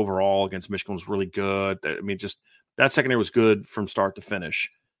coverage overall against Michigan was really good. I mean, just that secondary was good from start to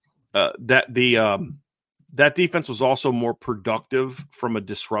finish. That defense was also more productive from a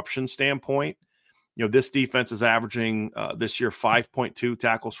disruption standpoint. This defense is averaging this year 5.2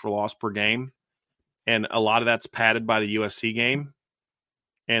 tackles for loss per game, and a lot of that's padded by the USC game.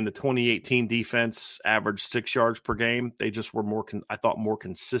 And the 2018 defense averaged 6 yards per game. They just were more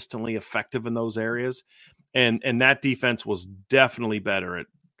consistently effective in those areas. And that defense was definitely better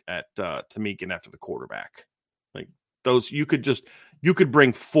at to get after the quarterback. Like those, you could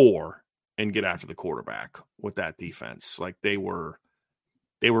bring 4 and get after the quarterback with that defense. Like they were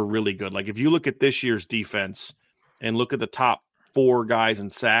really good. Like if you look at this year's defense and look at the top 4 guys in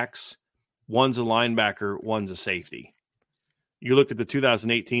sacks, one's a linebacker, one's a safety. You look at the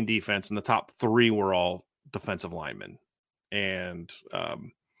 2018 defense and the top 3 were all defensive linemen. And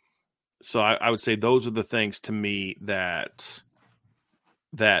so I would say those are the things to me that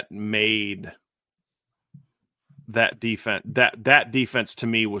made that defense to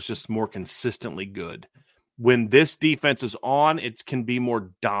me was just more consistently good. When this defense is on, it can be more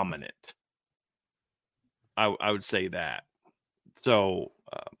dominant. I would say that. So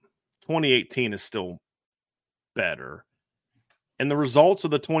 2018 is still better. And the results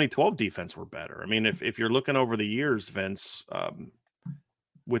of the 2012 defense were better. I mean, if you're looking over the years, Vince,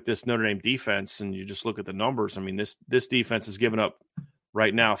 with this Notre Dame defense, and you just look at the numbers, I mean, this defense is giving up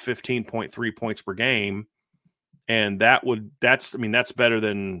right now 15.3 points per game, and that's better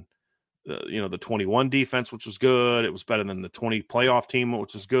than the 21 defense, which was good. It was better than the 20 playoff team,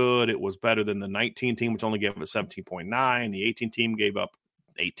 which was good. It was better than the 19 team, which only gave up 17.9. The 18 team gave up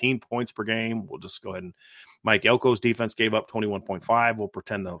 18 points per game. We'll just go ahead and Mike Elko's defense gave up 21.5. We'll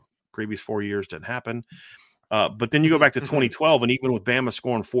pretend the previous 4 years didn't happen. But then you go back to 2012, and even with Bama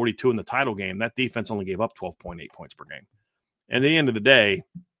scoring 42 in the title game, that defense only gave up 12.8 points per game. And at the end of the day,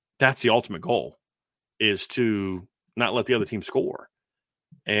 that's the ultimate goal, is to not let the other team score.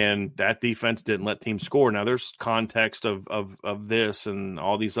 And that defense didn't let teams score. Now, there's context of this and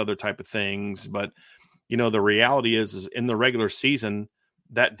all these other type of things. But, the reality is in the regular season,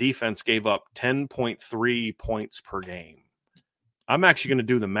 that defense gave up 10.3 points per game. I'm actually going to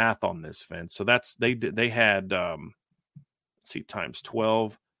do the math on this, Vince. So they had, let's see, times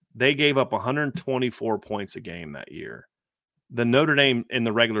 12. They gave up 124 points a game that year. The Notre Dame in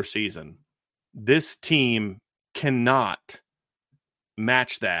the regular season, this team cannot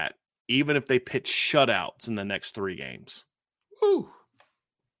match that, even if they pitch shutouts in the next 3 games. Woo.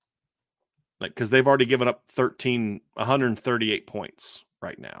 Because they've already given up 138 points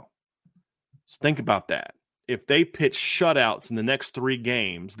right now. So think about that. If they pitch shutouts in the next 3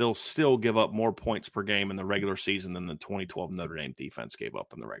 games, they'll still give up more points per game in the regular season than the 2012 Notre Dame defense gave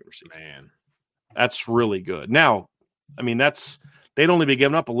up in the regular season. Man, that's really good. Now, I mean, they'd only be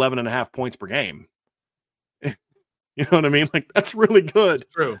giving up 11.5 points per game. You know what I mean? Like, that's really good.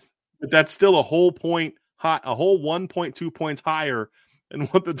 It's true. But that's still a whole 1.2 points higher than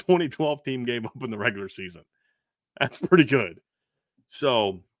what the 2012 team gave up in the regular season. That's pretty good.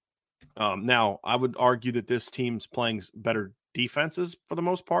 So now I would argue that this team's playing better defenses for the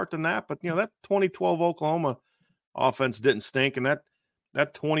most part than that. But, that 2012 Oklahoma offense didn't stink. And that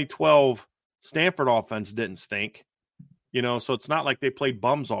 2012 Stanford offense didn't stink. So it's not like they played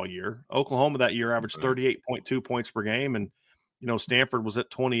bums all year. Oklahoma that year averaged 38.2 points per game. And, Stanford was at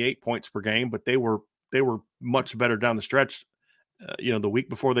 28 points per game, but they were much better down the stretch. The week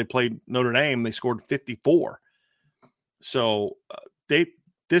before they played Notre Dame, they scored 54. So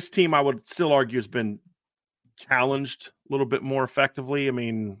this team, I would still argue, has been challenged a little bit more effectively. I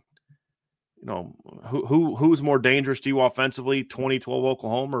mean, who's more dangerous to you offensively, 2012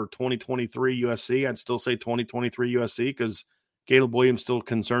 Oklahoma or 2023 USC? I'd still say 2023 USC, because Caleb Williams still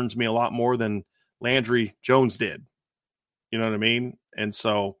concerns me a lot more than Landry Jones did. You know what I mean? And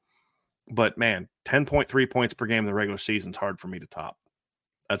so, but man, 10.3 points per game in the regular season is hard for me to top.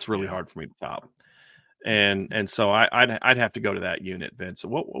 That's really hard for me to top. And so I'd have to go to that unit, Vince.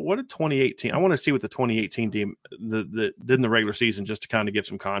 What did 2018? I want to see what the 2018 team did in the regular season, just to kind of give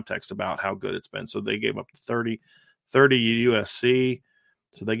some context about how good it's been. So they gave up 30 USC.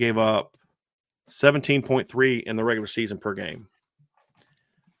 So they gave up 17.3 in the regular season per game.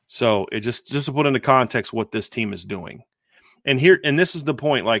 So it just to put into context what this team is doing. And this is the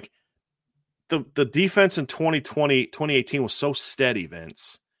point, like the defense in 2018 was so steady,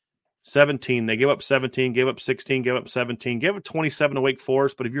 Vince. 17, they gave up 17, gave up 16, gave up 17, gave up 27 to Wake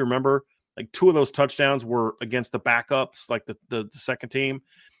Forest. But if you remember, like 2 of those touchdowns were against the backups, like the second team.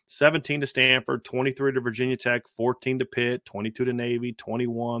 17 to Stanford, 23 to Virginia Tech, 14 to Pitt, 22 to Navy,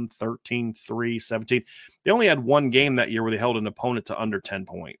 21, 13, 3, 17. They only had 1 game that year where they held an opponent to under 10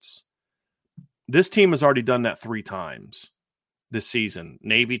 points. This team has already done that 3 times this season: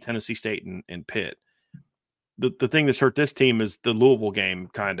 Navy, Tennessee State, and Pitt. The thing that's hurt this team is the Louisville game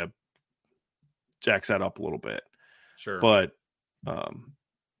kind of jacks that up a little bit. Sure. But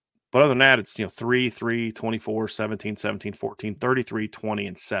other than that, it's 3, 24, 17, 17, 14, 33, 20,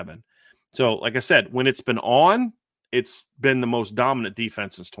 and 7. So, like I said, when it's been on, it's been the most dominant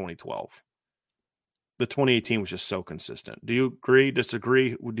defense since 2012. The 2018 was just so consistent. Do you agree,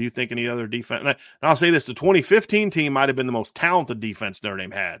 disagree? Do you think any other defense? And I'll say this: the 2015 team might have been the most talented defense Notre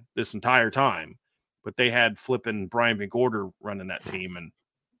Dame had this entire time, but they had flipping Brian McGorder running that team,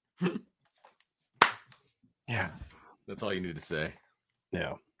 and yeah, that's all you need to say.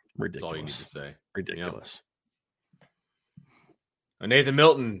 Yeah, ridiculous. That's all you need to say. Ridiculous. Yep. Nathan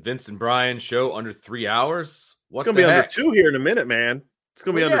Milton, Vincent Bryan, show under 3 hours. It's gonna be under 2 here in a minute, man. It's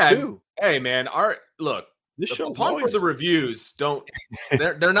gonna be under 2. Hey, man, look. This show's for the reviews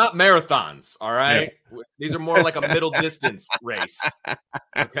they're not marathons, all right? Yeah. These are more like a middle distance race.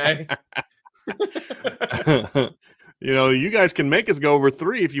 Okay. You guys can make us go over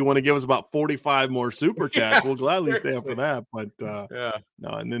 3 if you want to give us about 45 more super chats. Yeah, We'll gladly stay up seriously. for that. But Yeah. no,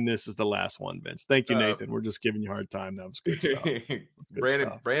 and then this is the last one, Vince. Thank you, Nathan. We're just giving you a hard time. That was good stuff. Good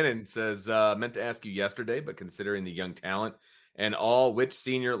stuff. Brandon says, meant to ask you yesterday, but considering the young talent and all, which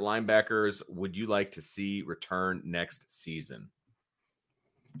senior linebackers would you like to see return next season?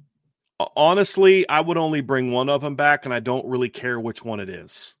 Honestly, I would only bring one of them back, and I don't really care which one it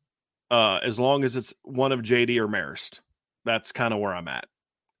is. As long as it's one of JD or Marist. That's kind of where I'm at.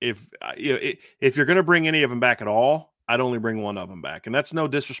 If you're going to bring any of them back at all, I'd only bring one of them back. And that's no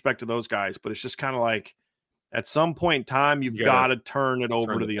disrespect to those guys, but it's just kind of like at some point in time, you've got to turn it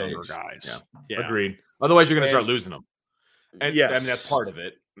over to the younger guys. Yeah. Agreed. Otherwise, you're going to start losing them. And yes. I mean, that's part of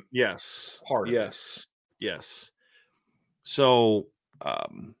it. Yes. Part of it. Yes. So, I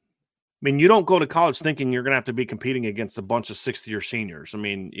mean, you don't go to college thinking you're going to have to be competing against a bunch of sixth-year seniors. I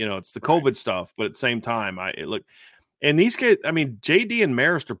mean, it's the COVID stuff, but at the same time, and these kids, I mean, JD and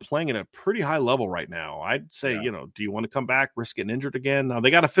Marist are playing at a pretty high level right now. I'd say, do you want to come back, risk getting injured again? Now, they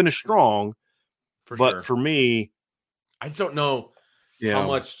got to finish strong, for me, I just don't know how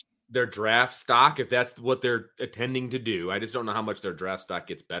much their draft stock, if that's what they're intending to do. I just don't know how much their draft stock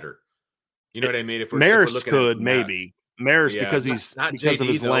gets better. You know what I mean? If we're looking could maybe Marist because he's not because JD, of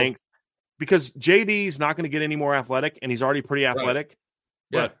his length. Because JD's not going to get any more athletic, and he's already pretty athletic.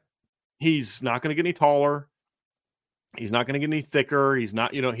 Right. But he's not going to get any taller. He's not going to get any thicker. He's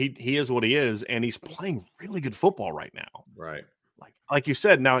not, he is what he is, and he's playing really good football right now. Right. Like you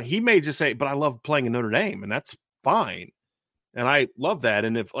said, now he may just say, but I love playing in Notre Dame, and that's fine. And I love that.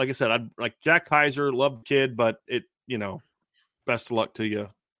 And if, like I said, I'd like Jack Kaiser, love the kid, but best of luck to you.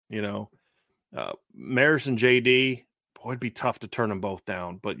 Maris and JD, boy, it'd be tough to turn them both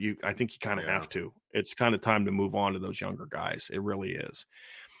down, but I think you kind of have to. It's kind of time to move on to those younger guys. It really is.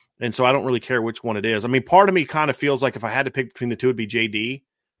 And so I don't really care which one it is. I mean, part of me kind of feels like if I had to pick between the two, it'd be JD.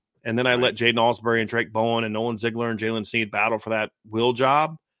 And then I let Jaden Alsbury and Drake Bowen and Nolan Ziegler and Jalen Snead battle for that will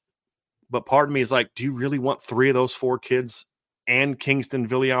job. But part of me is like, do you really want 3 of those 4 kids and Kingston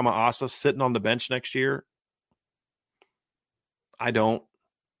Viliama Asa sitting on the bench next year? I don't.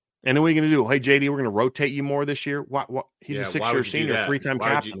 And then what are you going to do? Hey, JD, we're going to rotate you more this year. What? He's a 6-year senior, 3-time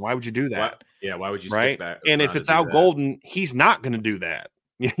captain. Why would you do that? Why would you stick back? And if it's Al Golden, he's not going to do that.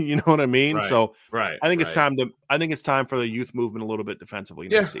 You know what I mean? Right. So I think it's time for the youth movement a little bit defensively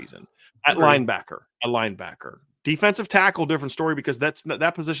next season. At linebacker. Defensive tackle, different story because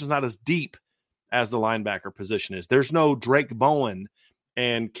that position is not as deep as the linebacker position is. There's no Drake Bowen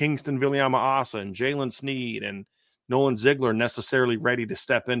and Kingston Viliama Asa and Jalen Snead and Nolan Ziegler necessarily ready to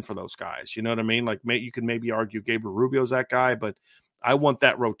step in for those guys. You know what I mean? Like you could maybe argue Gabriel Rubio's that guy, but I want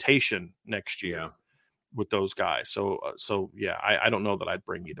that rotation next year with those guys. So I don't know that I'd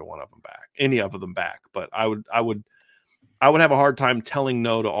bring any of them back, but I would have a hard time telling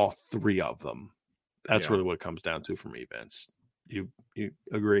no to all 3 of them. That's really what it comes down to for me, Vince. You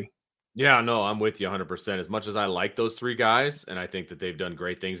agree? Yeah, no, I'm with you 100%. As much as I like those 3 guys, and I think that they've done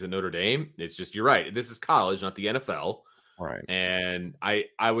great things at Notre Dame, it's just, you're right. This is college, not the NFL. Right. And I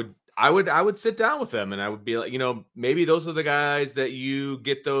would sit down with them and I would be like, maybe those are the guys that you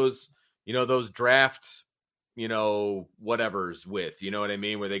get those, those draft, whatevers with, you know what I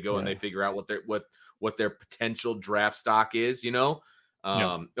mean? Where they go and they figure out what their potential draft stock is,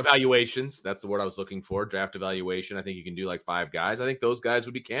 evaluations. That's the word I was looking for. Draft evaluation. I think you can do like 5 guys. I think those guys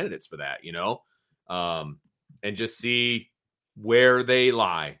would be candidates for that, and just see where they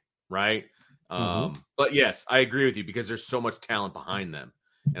lie. Right. But yes, I agree with you because there's so much talent behind them.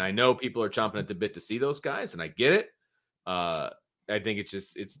 And I know people are chomping at the bit to see those guys, and I get it. I think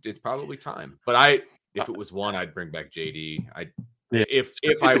it's probably time. But if it was one, I'd bring back JD. You're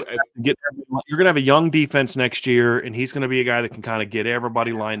going to have a young defense next year, and he's going to be a guy that can kind of get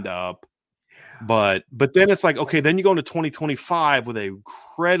everybody lined up. But then it's like, okay, then you go into 2025 with an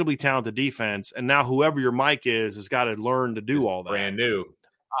incredibly talented defense, and now whoever your Mike has got to learn to do all that. Brand new.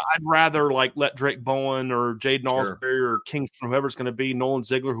 I'd rather let Drake Bowen or Jaden Alsbury or Kingston, whoever's going to be, Nolan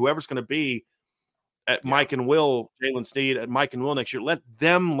Ziegler, whoever's going to be at Mike and Will, Jalen Snead at Mike and Will next year. Let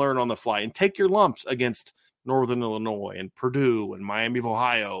them learn on the fly and take your lumps against Northern Illinois and Purdue and Miami of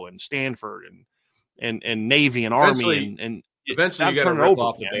Ohio and Stanford and Navy and Army and eventually you got to rip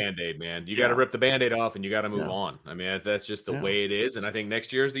off the Band-Aid, man. You got to rip the Band-Aid off and you got to move on. I mean, that's just the way it is. And I think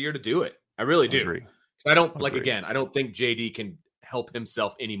next year is the year to do it. I really do. Agree. I don't I don't think JD can help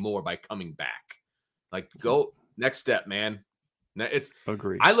himself anymore by coming back. Go next step, man. It's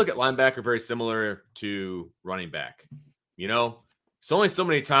agreed. I look at linebacker very similar to running back. It's only so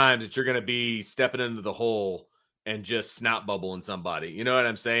many times that you're going to be stepping into the hole and just snot bubbling somebody. You know what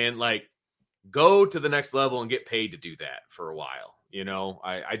I'm saying? go to the next level and get paid to do that for a while. You know,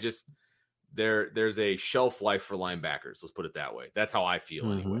 I just there's a shelf life for linebackers. Let's put it that way. That's how I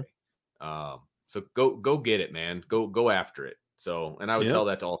feel anyway. So go get it, man. Go after it. So, and I would tell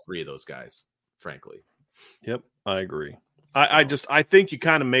that to all three of those guys, frankly. Yep, I agree. I think you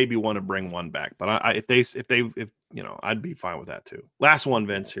kind of maybe want to bring one back, but if you know, I'd be fine with that too. Last one,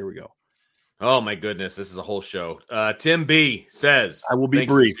 Vince. Here we go. Oh my goodness, this is a whole show. Tim B says, I will be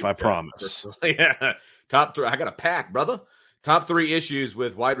brief, I promise. Yeah. Top 3. I got a pack, brother. Top 3 issues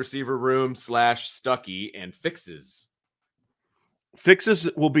with wide receiver room / Stuckey and fixes. Fixes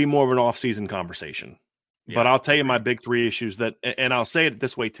will be more of an off-season conversation. Yeah, but I'll tell you my big 3 issues and I'll say it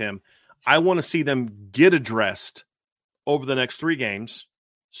this way, Tim. I want to see them get addressed over the next 3 games.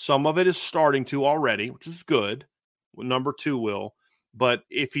 Some of it is starting to already, which is good. Number 2 will. But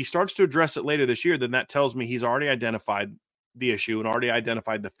if he starts to address it later this year, then that tells me he's already identified the issue and already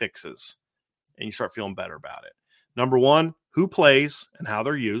identified the fixes. And you start feeling better about it. Number 1, who plays and how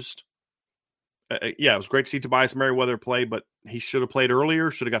they're used. It was great to see Tobias Merriweather play, but he should have played earlier,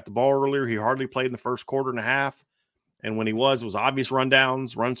 should have got the ball earlier. He hardly played in the first quarter and a half. And when he it was obvious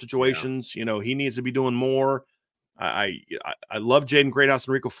rundowns, run situations. Yeah. You know, he needs to be doing more. I love Jaden Greathouse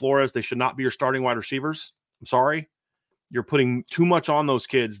and Rico Flores. They should not be your starting wide receivers. I'm sorry. You're putting too much on those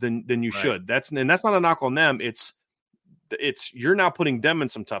kids than you should. That's not a knock on them. It's you're now putting them in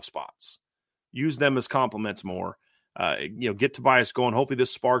some tough spots. Use them as complements more. Get Tobias going. Hopefully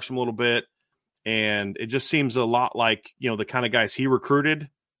this sparks him a little bit. And it just seems a lot like, the kind of guys he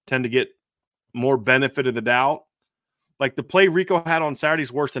recruited tend to get more benefit of the doubt. Like the play Rico had on Saturday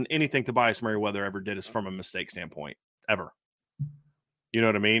is worse than anything Tobias Merriweather ever did, is from a mistake standpoint, ever. You know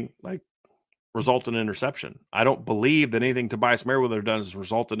what I mean? Like, resulted in interception. I don't believe that anything Tobias Merriweather does has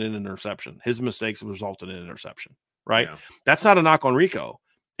resulted in an interception. His mistakes have resulted in an interception, right? Yeah. That's not a knock on Rico.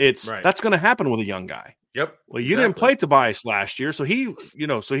 That's going to happen with a young guy. Yep. Well, you didn't play Tobias last year, so he's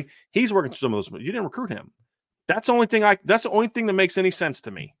working through some of those. You didn't recruit him. That's the only thing that makes any sense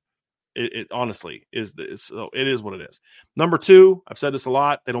to me. It honestly is this. So it is what it is. Number 2, I've said this a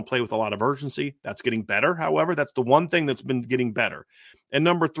lot. They don't play with a lot of urgency. That's getting better. However, that's the one thing that's been getting better. And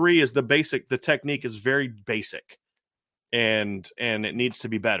number 3 is the technique is very basic, and it needs to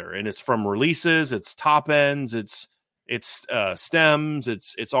be better. And it's from releases, it's top ends, it's stems,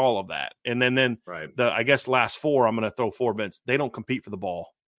 it's all of that. And then right. I guess last 4, I'm going to throw 4 bits. They don't compete for the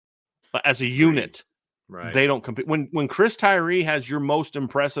ball as a unit. Right. They don't compete. When Chris Tyree has your most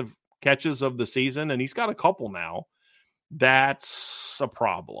impressive catches of the season, and he's got a couple now, that's a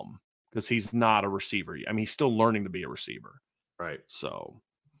problem because he's not a receiver. I mean, he's still learning to be a receiver. Right. So,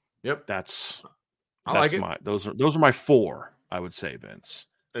 yep. That's like those are my 4, I would say, Vince.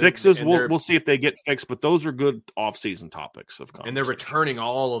 Fixes, we'll see if they get fixed, but those are good off-season topics of conversation. And they're returning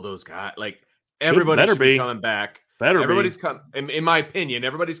all of those guys. Like, everybody should be coming back. Everybody's coming. In my opinion,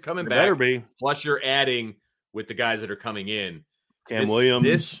 everybody's coming back. Better be. Plus, you're adding with the guys that are coming in. Cam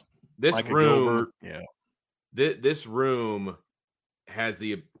Williams, this Micah room, Gilbert. This room has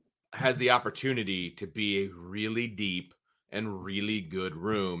the opportunity to be a really deep and really good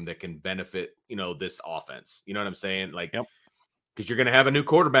room that can benefit, this offense. You know what I'm saying? Like, because you're going to have a new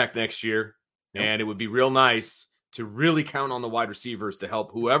quarterback next year, and it would be real nice to really count on the wide receivers to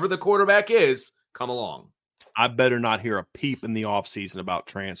help whoever the quarterback is come along. I better not hear a peep in the offseason about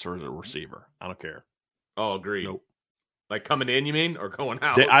transfers at receiver. I don't care. Oh, agreed. Nope. Like coming in, you mean, or going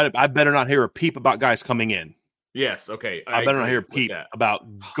out? I better not hear a peep about guys coming in. Yes, okay. I better not hear a peep about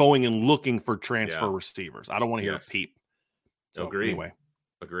going and looking for transfer receivers. I don't want to hear a peep. So anyway.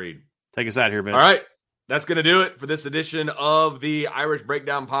 Agreed. Take us out here, Vince. All right. That's going to do it for this edition of the Irish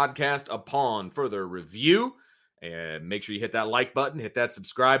Breakdown Podcast. Upon further review, and make sure you hit that like button, hit that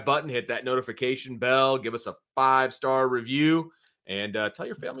subscribe button, hit that notification bell, give us a 5-star review, and tell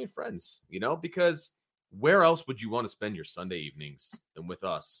your family and friends, because where else would you want to spend your Sunday evenings than with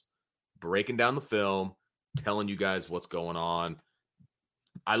us, breaking down the film, telling you guys what's going on.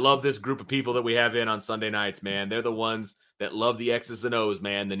 I love this group of people that we have in on Sunday nights, man. They're the ones that love the X's and O's,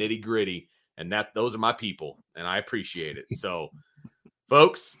 man, the nitty gritty. And those are my people, and I appreciate it. So,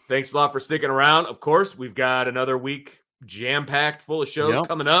 folks, thanks a lot for sticking around. Of course, we've got another week jam-packed full of shows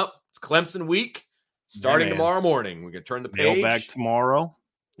coming up. It's Clemson week starting tomorrow morning. We're going to turn the page. Mailbag tomorrow.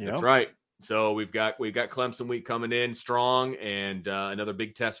 That's right. So we've got Clemson week coming in strong, and another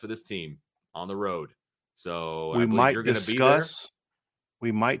big test for this team on the road. So we might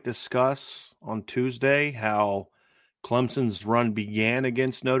discuss on Tuesday how Clemson's run began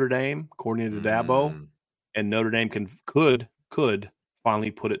against Notre Dame, according to Dabo, and Notre Dame could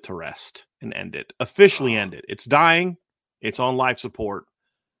finally put it to rest and end it, officially end it. It's dying. It's on life support.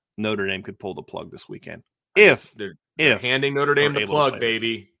 Notre Dame could pull the plug this weekend. They're handing Notre Dame the plug,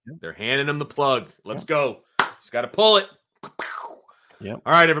 baby. Yep. They're handing them the plug. Let's go. Just got to pull it. Yep.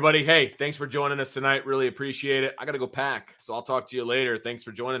 All right, everybody. Hey, thanks for joining us tonight. Really appreciate it. I got to go pack, so I'll talk to you later. Thanks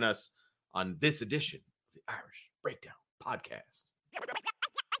for joining us on this edition of the Irish Breakdown Podcast.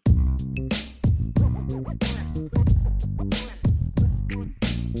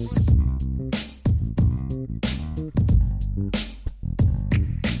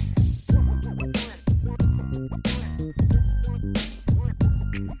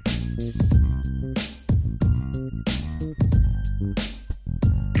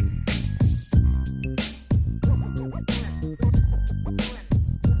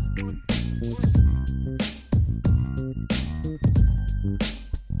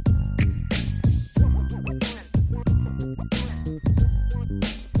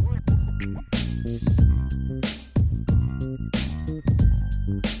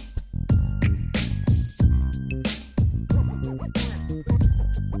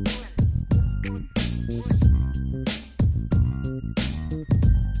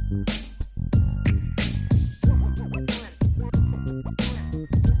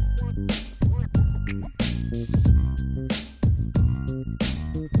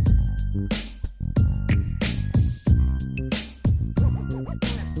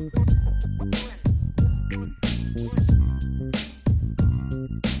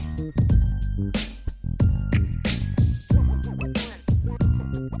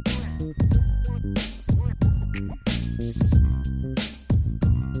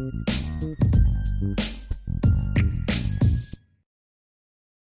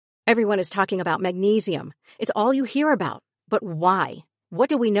 Everyone is talking about magnesium. It's all you hear about. But why? What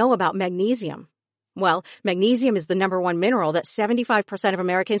do we know about magnesium? Well, magnesium is the number one mineral that 75% of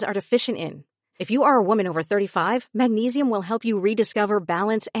Americans are deficient in. If you are a woman over 35, magnesium will help you rediscover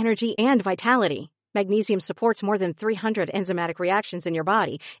balance, energy, and vitality. Magnesium supports more than 300 enzymatic reactions in your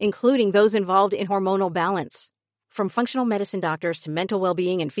body, including those involved in hormonal balance. From functional medicine doctors to mental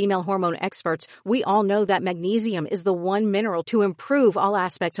well-being and female hormone experts, we all know that magnesium is the one mineral to improve all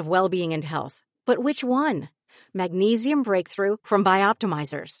aspects of well-being and health. But which one? Magnesium Breakthrough from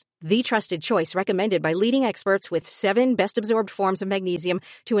Bioptimizers, the trusted choice recommended by leading experts with 7 best-absorbed forms of magnesium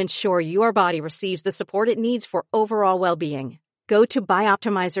to ensure your body receives the support it needs for overall well-being. Go to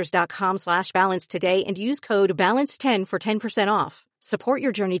bioptimizers.com/balance today and use code BALANCE10 for 10% off. Support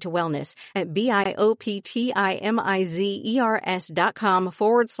your journey to wellness at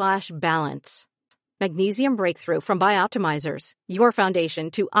bioptimizers.com/balance. Magnesium Breakthrough from Bioptimizers, your foundation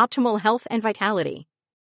to optimal health and vitality.